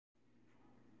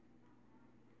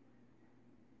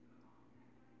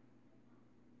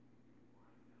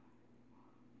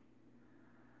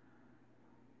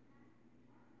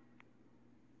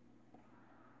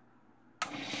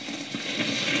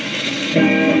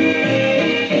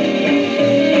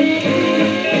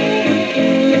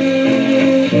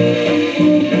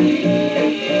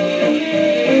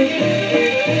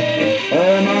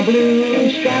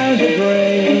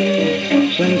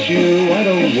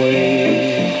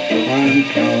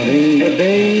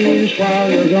days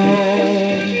while you're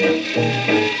gone.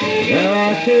 There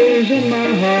are tears in my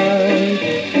heart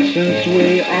since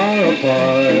we are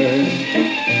apart.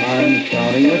 I'm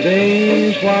counting the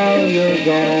days while you're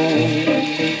gone.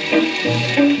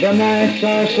 The nights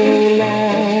are so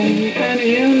long and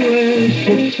endless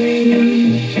it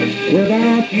seems.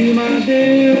 Without you, my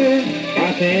dear,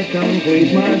 I can't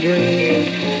complete my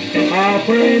dream. I'll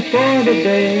pray for the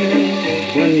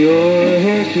day when you're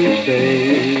here to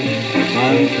stay.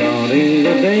 I'm counting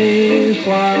the days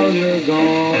while you're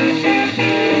gone.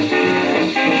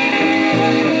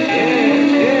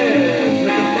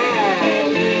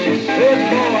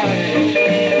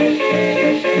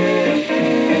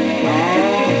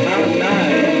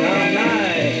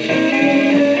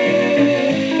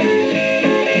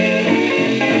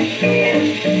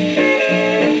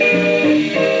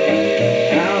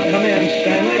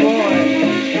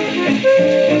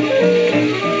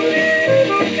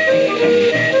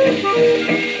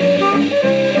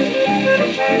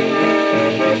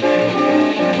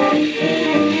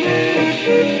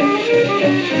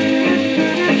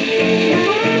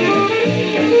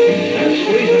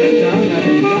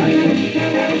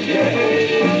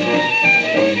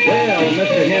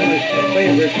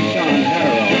 Favorite Sean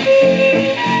Harrow.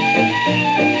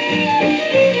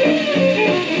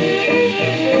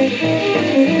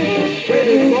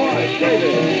 Straighter, boy,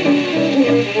 straighter.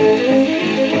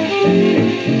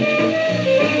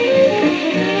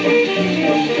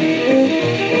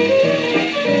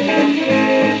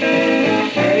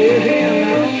 There he is again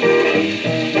now.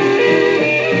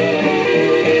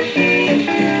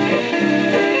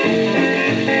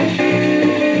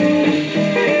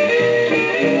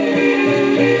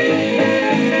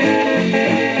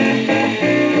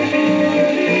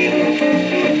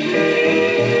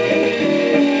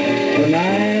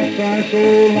 So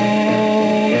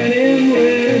long and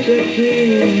endless it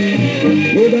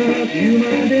seems. Without you,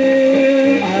 my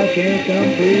dear, I can't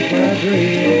complete my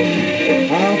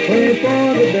dream. I'll pray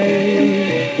for the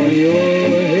day when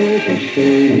you're here to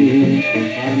stay.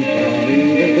 I'm counting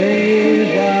the days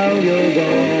while you're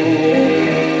gone.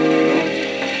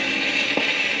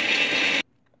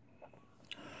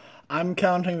 I'm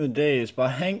Counting the Days by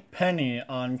Hank Penny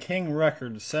on King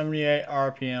Records, 78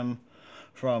 RPM.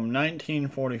 From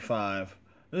 1945.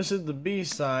 This is the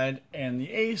B-side, and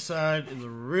the A-side is a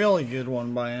really good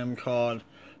one by him called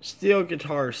Steel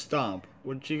Guitar Stomp,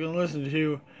 which you can listen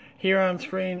to here on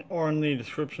screen or in the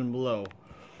description below.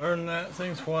 Other than that,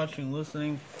 thanks for watching and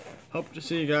listening. Hope to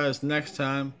see you guys next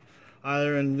time,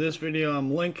 either in this video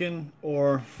I'm linking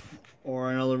or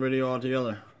another video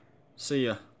altogether. See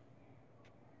ya.